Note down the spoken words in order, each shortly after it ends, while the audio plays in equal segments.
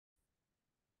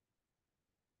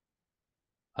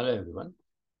Hello everyone.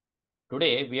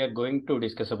 Today we are going to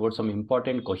discuss about some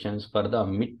important questions for the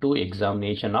mid-2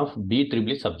 examination of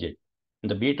BEEE subject.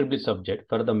 The BEEE subject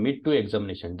for the mid-2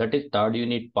 examination, that is third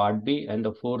unit part B and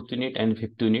the fourth unit and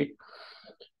fifth unit.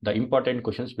 The important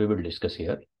questions we will discuss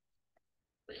here.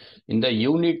 In the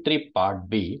unit 3 part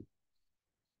B,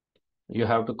 you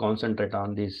have to concentrate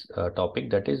on this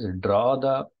topic, that is draw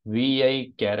the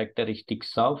VI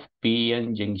characteristics of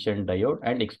PN-junction diode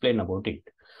and explain about it.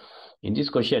 In this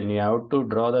question, you have to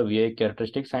draw the VI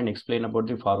characteristics and explain about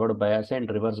the forward bias and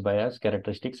reverse bias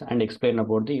characteristics and explain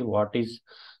about the what is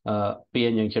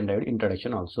PN-junction diode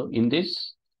introduction also in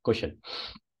this question.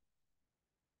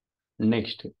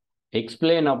 Next,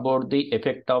 explain about the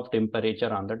effect of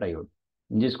temperature on the diode.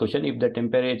 In this question, if the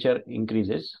temperature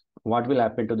increases, what will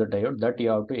happen to the diode? That you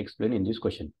have to explain in this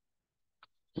question.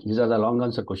 These are the long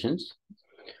answer questions.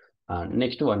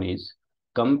 Next one is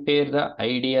compare the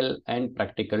ideal and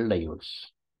practical diodes.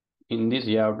 In this,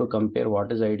 you have to compare what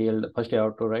is ideal. First, you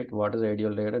have to write what is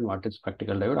ideal diode and what is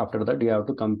practical diode. After that, you have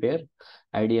to compare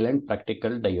ideal and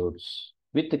practical diodes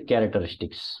with the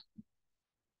characteristics.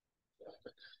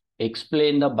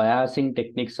 Explain the biasing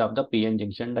techniques of the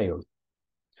PN-junction diode.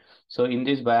 So in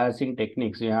these biasing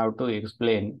techniques, you have to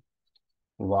explain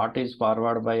what is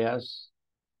forward bias.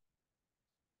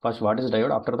 First, what is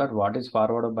diode? After that, what is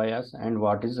forward bias and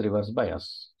what is reverse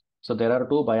bias? So there are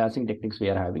two biasing techniques we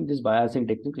are having. This biasing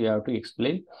technique you have to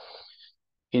explain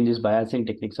in this biasing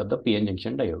techniques of the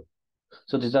PN-junction diode.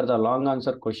 So these are the long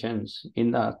answer questions in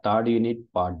the third unit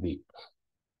part B.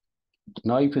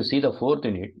 Now, if you see the fourth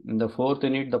unit, in the fourth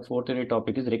unit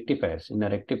topic is rectifiers. In the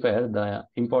rectifier, the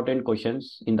important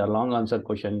questions in the long answer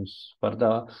questions for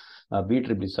the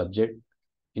BEEE subject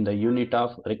in the unit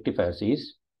of rectifiers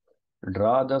is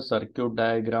draw the circuit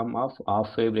diagram of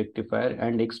half-wave rectifier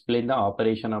and explain the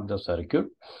operation of the circuit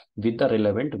with the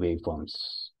relevant waveforms.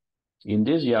 In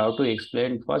this, you have to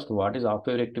explain first what is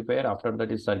half-wave rectifier, after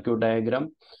that is circuit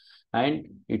diagram and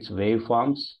its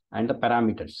waveforms and the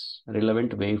parameters,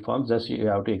 relevant waveforms. Thus, you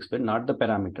have to explain, not the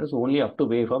parameters, only up to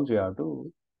waveforms you have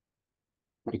to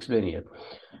explain here.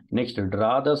 Next,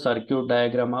 draw the circuit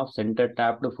diagram of center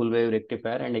tapped full wave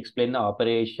rectifier and explain the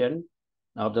operation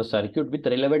of the circuit with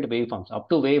relevant waveforms. Up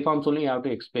to waveforms only you have to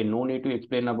explain. No need to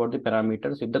explain about the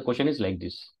parameters if the question is like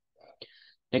this.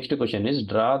 Next question is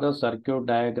draw the circuit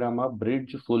diagram of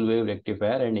bridge full wave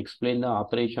rectifier and explain the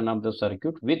operation of the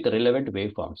circuit with relevant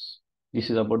waveforms. This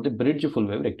is about the bridge full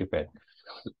wave rectifier.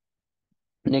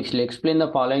 Next, explain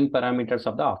the following parameters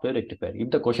of the half-wave rectifier. If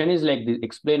the question is like this,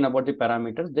 explain about the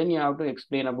parameters, then you have to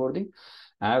explain about the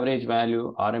average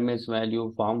value, RMS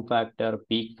value, form factor,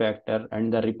 peak factor,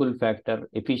 and the ripple factor,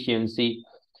 efficiency,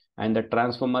 and the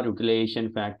transformer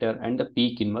utilization factor, and the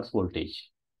peak inverse voltage.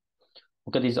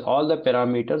 Okay, these are all the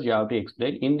parameters you have to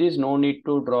explain. In this, no need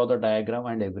to draw the diagram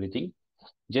and everything.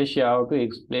 Just you have to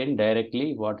explain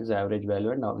directly what is average value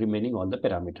and remaining all the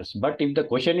parameters. But if the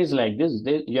question is like this,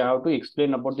 then you have to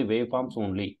explain about the waveforms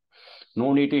only.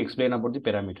 No need to explain about the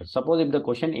parameters. Suppose if the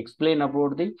question explain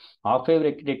about the half-wave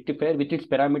rectifier with its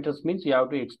parameters, means you have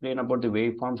to explain about the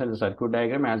waveforms and the circuit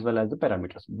diagram as well as the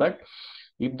parameters. But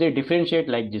if they differentiate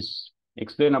like this,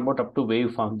 explain about up to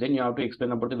waveform, then you have to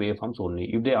explain about the waveforms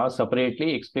only. If they are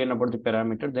separately explain about the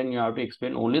parameter, then you have to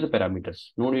explain only the parameters.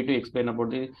 No need to explain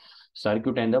about the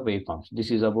circuit and the waveforms.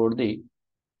 This is about the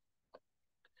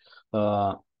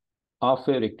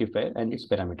half-wave rectifier and its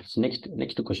parameters.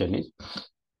 Next question is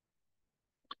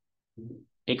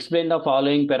explain the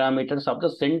following parameters of the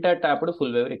center tapped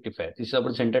full wave rectifier. This is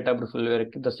about center tapped full wave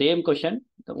rectifier. The same question,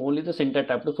 only the center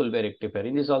tapped full wave rectifier.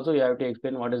 In this also you have to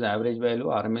explain what is average value,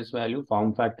 RMS value,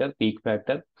 form factor, peak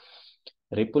factor,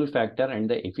 ripple factor, and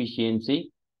the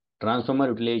efficiency, transformer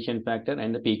utilization factor,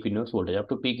 and the peak inverse voltage. Up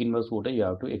to peak inverse voltage you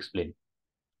have to explain.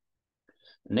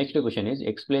 Next question is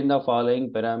explain the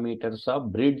following parameters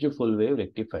of bridge full wave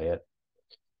rectifier.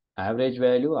 Average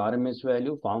value, RMS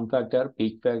value, form factor,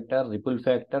 peak factor, ripple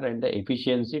factor, and the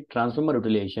efficiency, transformer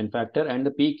utilization factor, and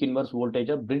the peak inverse voltage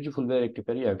of bridge full wave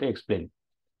rectifier you have to explain.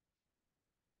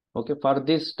 Okay, for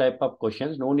this type of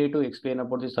questions, no need to explain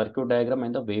about the circuit diagram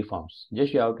and the waveforms.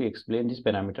 Just you have to explain these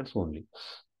parameters only.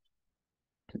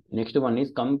 Next one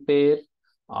is compare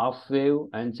half-wave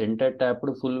and center tapped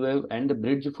full wave and the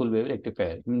bridge full wave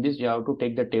rectifier. In this, you have to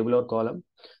take the table or column,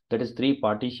 that is 3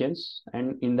 partitions,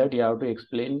 and in that you have to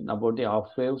explain about the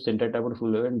half-wave, center tapped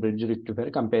full wave, and bridge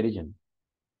rectifier comparison.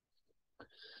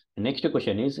 Next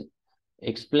question is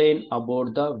explain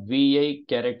about the VI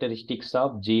characteristics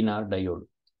of GNR diode.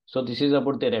 So this is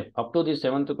about the up to the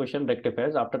 7th question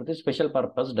rectifiers. After the special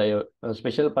purpose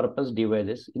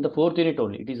devices in the 4th unit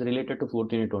only. It is related to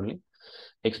 4th unit only.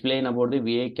 Explain about the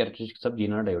VA characteristics of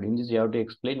GNR diode. In this, you have to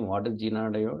explain what is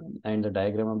GNR diode and the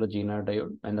diagram of the GNR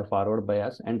diode and the forward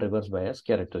bias and reverse bias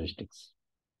characteristics.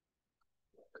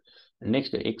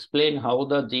 Next, explain how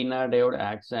the GNR diode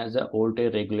acts as a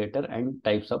voltage regulator and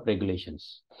types of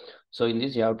regulations. So in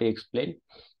this, you have to explain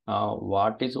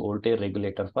what is voltage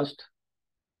regulator first,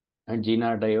 and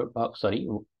GNR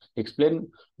diode. Explain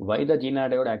why the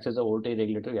GNR diode acts as a voltage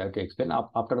regulator. You have to explain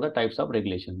after the types of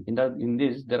regulation. In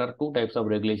this, there are two types of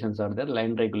regulations are there: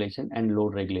 line regulation and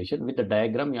load regulation. With the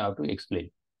diagram, you have to explain.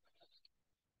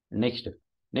 Next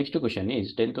question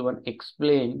is 10th one.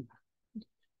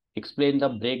 Explain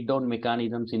the breakdown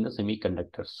mechanisms in the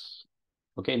semiconductors.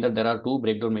 Okay, in that there are two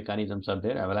breakdown mechanisms are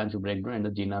there: avalanche breakdown and the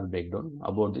GNR breakdown.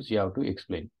 About this, you have to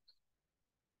explain.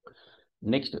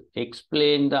 Next,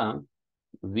 explain the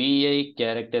VA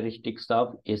characteristics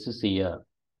of SCR,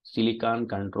 silicon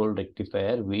control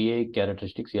rectifier. VA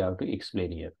characteristics you have to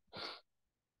explain here.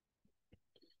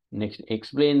 Next,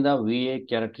 explain the VA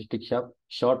characteristics of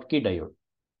Schottky diode.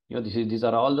 You know, these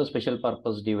are all the special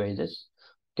purpose devices.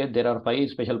 Okay, there are 5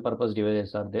 special purpose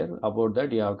devices are there. About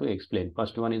that, you have to explain.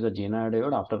 First one is a GNR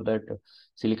diode. After that,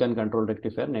 silicon control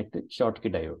rectifier. Next,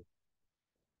 Schottky diode.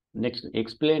 Next,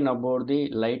 explain about the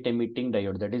light emitting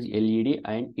diode, that is LED,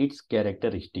 and its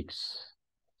characteristics.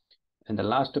 And the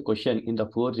last question in the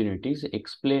 4th unit is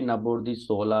explain about the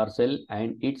solar cell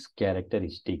and its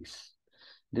characteristics.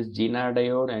 This GNR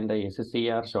diode and the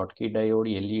SCR, Schottky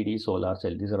diode, LED, solar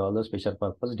cell. These are all the special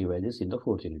purpose devices in the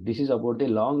 4th unit. This is about the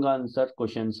long answer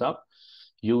questions of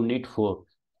Unit 4.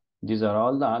 These are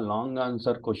all the long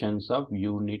answer questions of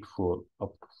Unit 4.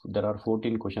 There are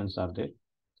 14 questions are there.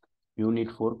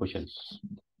 Unit 4 questions.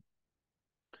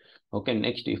 Okay,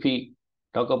 next, if we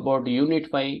talk about Unit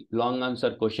 5 long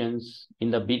answer questions in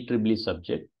the BEEE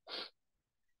subject,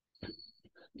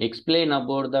 explain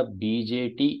about the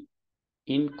BJT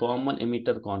in common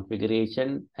emitter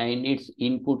configuration and its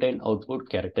input and output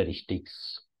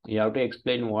characteristics. You have to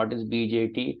explain what is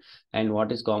BJT and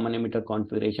what is common emitter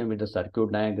configuration with the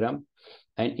circuit diagram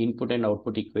and input and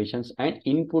output equations and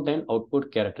input and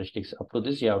output characteristics. Up to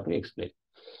this, you have to explain.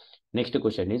 Next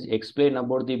question is explain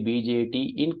about the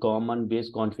BJT in common base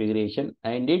configuration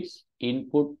and its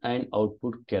input and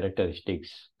output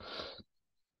characteristics.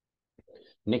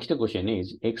 Next question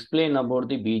is explain about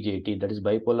the BJT, that is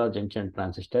bipolar junction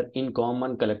transistor, in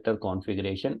common collector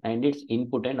configuration and its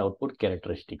input and output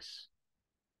characteristics.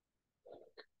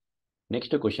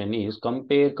 Next question is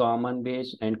compare common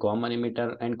base and common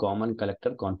emitter and common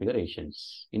collector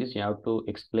configurations. In this, you have to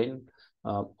explain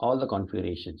all the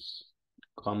configurations.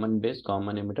 Common base,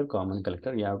 common emitter, common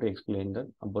collector. You have to explain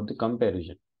about the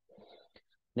comparison.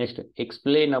 Next,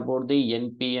 explain about the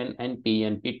NPN and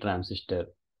PNP transistor.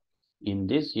 In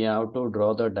this, you have to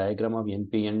draw the diagram of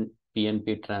NPN,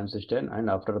 PNP transistor,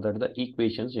 and after that, the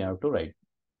equations you have to write.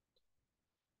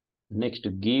 Next,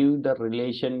 give the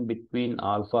relation between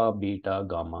alpha, beta,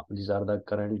 gamma. These are the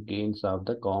current gains of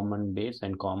the common base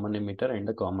and common emitter and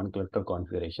the common collector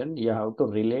configuration. You have to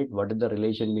relate what is the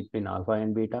relation between alpha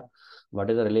and beta, what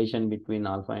is the relation between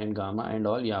alpha and gamma, and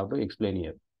all you have to explain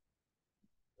here.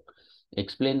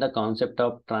 Explain the concept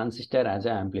of transistor as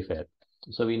an amplifier.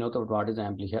 So we know that what is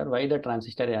amplifier, why the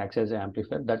transistor acts as an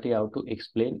amplifier, that you have to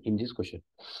explain in this question.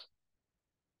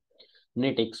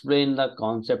 Next, explain the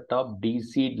concept of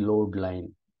DC load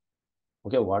line.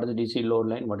 Okay, what is the DC load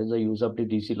line? What is the use of the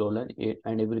DC load line?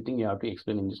 And everything you have to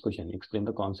explain in this question. Explain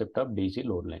the concept of DC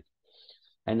load line.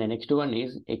 And the next one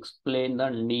is explain the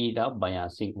need of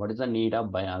biasing. What is the need of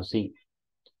biasing?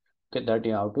 Okay, that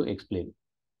you have to explain.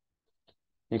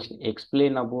 Next,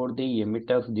 explain about the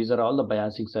emitter. These are all the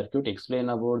biasing circuit. Explain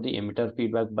about the emitter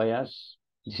feedback bias.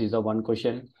 This is the one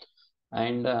question.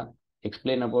 And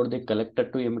explain about the collector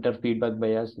to emitter feedback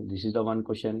bias. This is the one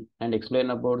question. And explain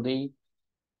about the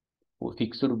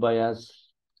fixed bias.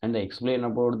 And explain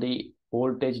about the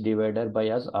voltage divider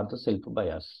bias or the self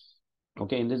bias.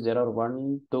 Okay, in this there are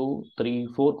 1, 2, 3,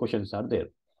 4 questions are there.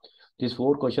 These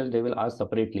 4 questions they will ask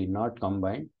separately, not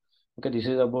combined. Okay, this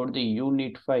is about the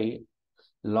Unit 5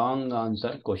 long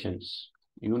answer questions.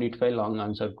 Unit 5 long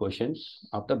answer questions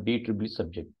of the BEEE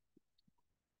subject.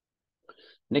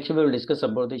 Next, we will discuss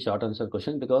about the short answer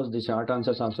question, because the short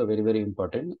answers are also very, very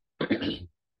important.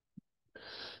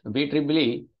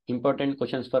 BEEE important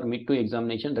questions for mid-to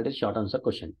examination, that is short answer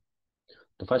question.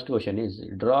 The first question is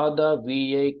draw the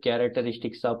VA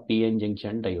characteristics of PN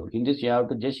junction diode. In this, you have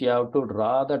to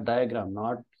draw the diagram,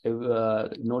 not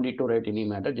no need to write any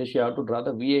matter. Just you have to draw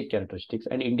the VA characteristics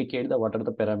and indicate the what are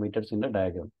the parameters in the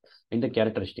diagram, in the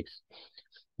characteristics.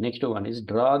 Next one is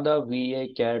draw the VA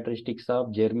characteristics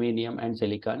of germanium and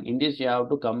silicon. In this, you have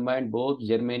to combine both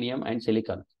germanium and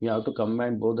silicon. You have to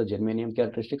combine both the germanium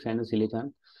characteristics and the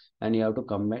silicon, and you have to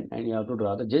combine and you have to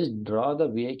draw the just draw the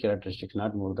VA characteristics,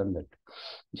 not more than that.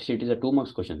 Just it is a 2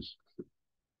 marks questions.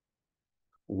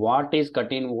 What is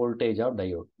cut-in voltage of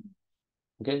diode?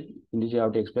 Okay, in this you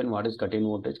have to explain what is cut-in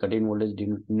voltage. Cut-in voltage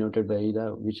denoted by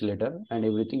the which letter, and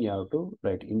everything you have to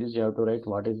write. In this you have to write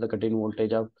what is the cut-in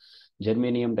voltage of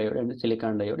germanium diode and the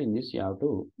silicon diode. In this you have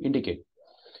to indicate.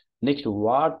 Next,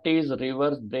 what is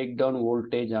reverse breakdown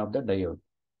voltage of the diode?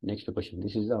 Next question.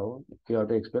 This is how you have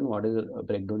to explain what is a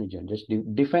breakdown agent. Just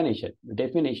definition.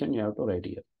 Definition you have to write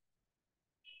here.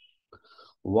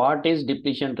 What is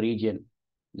depletion region?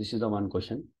 This is the one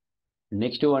question.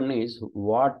 Next one is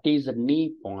what is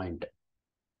knee point?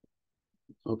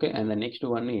 Okay, and the next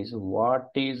one is what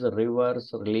is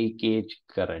reverse leakage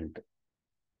current?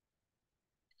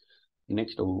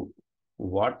 Next,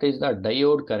 what is the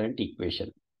diode current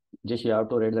equation? Just you have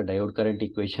to write the diode current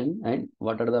equation and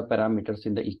what are the parameters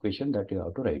in the equation that you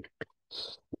have to write.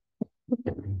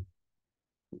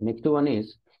 Next one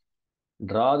is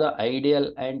draw the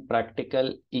ideal and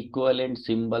practical equivalent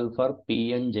symbol for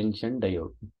PN-junction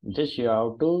diode. Just you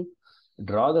have to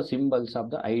draw the symbols of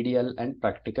the ideal and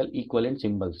practical equivalent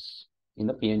symbols in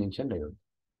the PN-junction diode.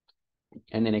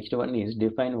 And the next one is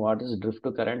define what is drift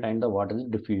current and what is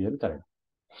diffusion current.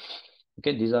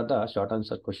 Okay, these are the short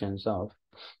answer questions of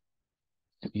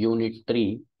Unit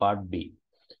 3, Part B.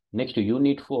 Next,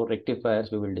 Unit 4,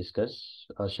 rectifiers, we will discuss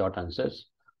short answers.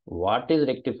 What is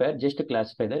rectifier? Just to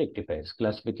classify the rectifiers,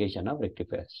 classification of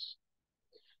rectifiers.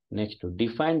 Next,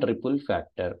 define ripple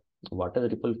factor. What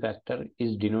is ripple factor?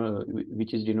 Is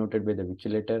which is denoted by the which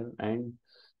letter, and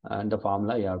the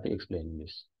formula you have to explain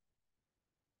this.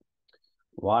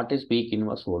 What is peak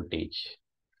inverse voltage?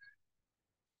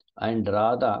 And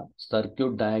draw the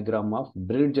circuit diagram of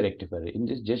bridge rectifier. In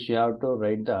this, just you have to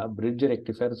write the bridge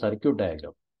rectifier circuit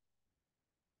diagram.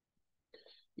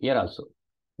 Here also,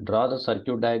 draw the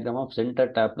circuit diagram of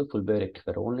center tapped full wave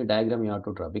rectifier. Only diagram you have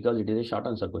to draw because it is a short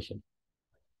answer question.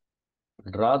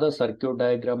 Draw the circuit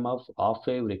diagram of half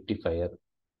wave rectifier.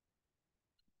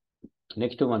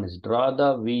 Next one is draw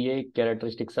the VA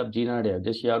characteristics of Zener diode.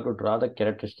 Just you have to draw the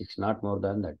characteristics, not more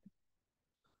than that.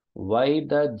 Why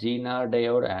the Zener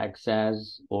diode acts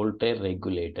as voltage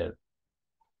regulator?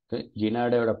 Okay.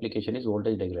 Zener diode application is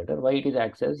voltage regulator. Why it is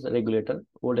acts as regulator,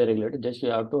 voltage regulator? Just you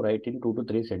have to write in 2 to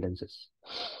 3 sentences.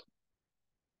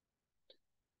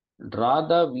 Draw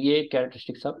the VA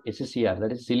characteristics of SCR,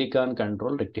 that is silicon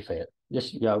control rectifier.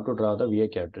 Just you have to draw the VA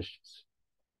characteristics.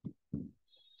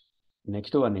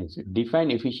 Next one is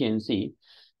define efficiency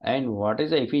and what is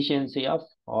the efficiency of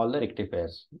all the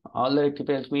rectifiers. All the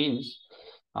rectifiers means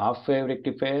half wave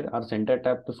rectifier or center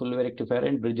tap to full wave rectifier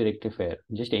and bridge rectifier.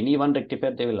 Just any one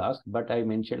rectifier they will ask, but I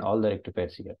mentioned all the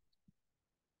rectifiers here.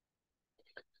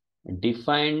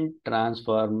 Define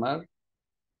transformer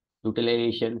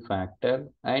utilization factor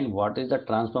and what is the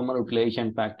transformer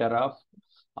utilization factor of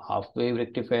half wave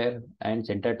rectifier and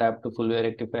center tap to full wave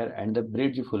rectifier and the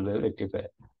bridge full wave rectifier.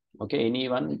 Okay, any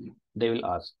one they will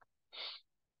ask.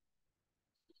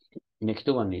 Next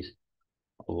one is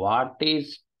what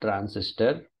is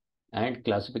transistor and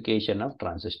classification of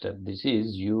transistor. This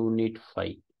is Unit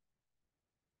 5.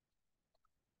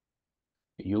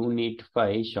 Unit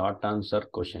 5 short answer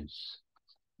questions.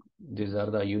 These are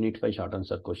the Unit 5 short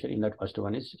answer question. In that first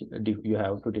one is you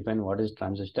have to define what is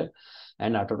transistor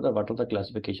and after that what are the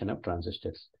classification of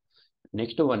transistors.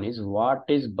 Next one is what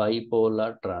is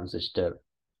bipolar transistor.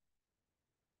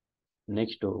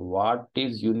 Next, what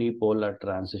is unipolar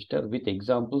transistor? With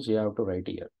examples you have to write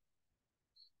here.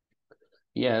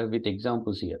 Yeah, with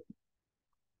examples here.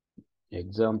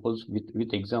 Examples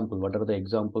with example. What are the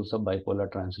examples of bipolar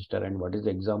transistor and what is the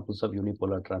examples of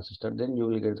unipolar transistor? Then you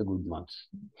will get the good marks.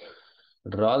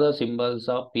 Draw the symbols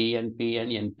of PNP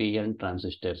and NPN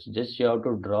transistors. Just you have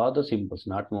to draw the symbols,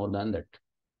 not more than that.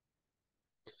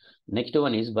 Next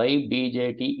one is why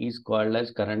BJT is called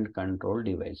as current control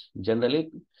device. Generally,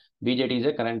 BJT is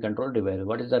a current control device.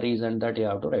 What is the reason that you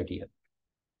have to write here?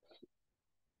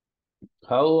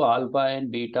 How alpha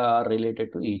and beta are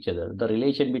related to each other. The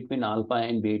relation between alpha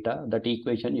and beta, that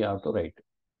equation you have to write.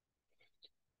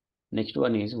 Next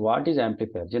one is what is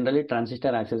amplifier? Generally,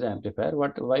 transistor acts as amplifier.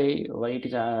 Why it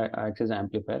is acts as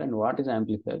amplifier and what is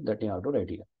amplifier, that you have to write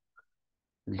here.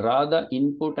 Draw the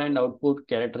input and output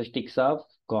characteristics of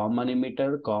common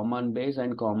emitter, common base,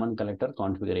 and common collector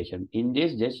configuration. In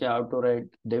this, just you have to write.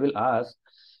 They will ask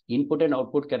input and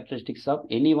output characteristics of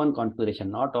any one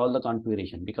configuration, not all the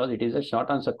configuration, because it is a short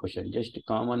answer question. Just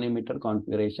common emitter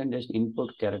configuration, just input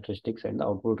characteristics and the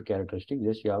output characteristics,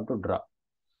 just you have to draw.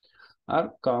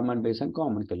 Or common base and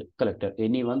common collector,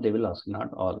 any one they will ask,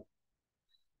 not all.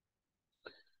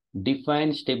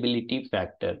 Define stability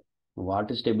factor.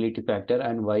 What is stability factor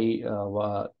and why,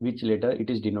 which letter it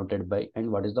is denoted by,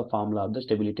 and what is the formula of the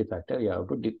stability factor, you have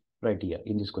to write here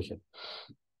in this question.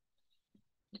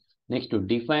 Next, to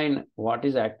define what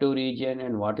is active region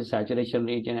and what is saturation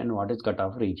region and what is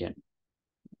cutoff region.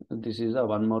 This is a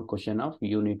one more question of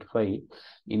unit 5.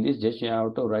 In this, just you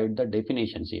have to write the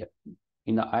definitions here.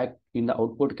 In the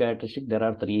output characteristic, there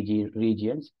are 3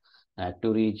 regions: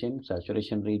 active region,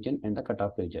 saturation region, and the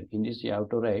cutoff region. In this, you have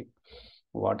to write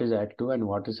what is active and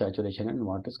what is saturation and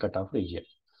what is cutoff region.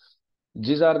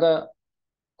 These are the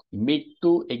mid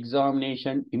to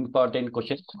examination important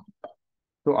questions.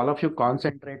 So all of you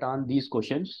concentrate on these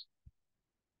questions.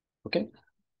 Okay.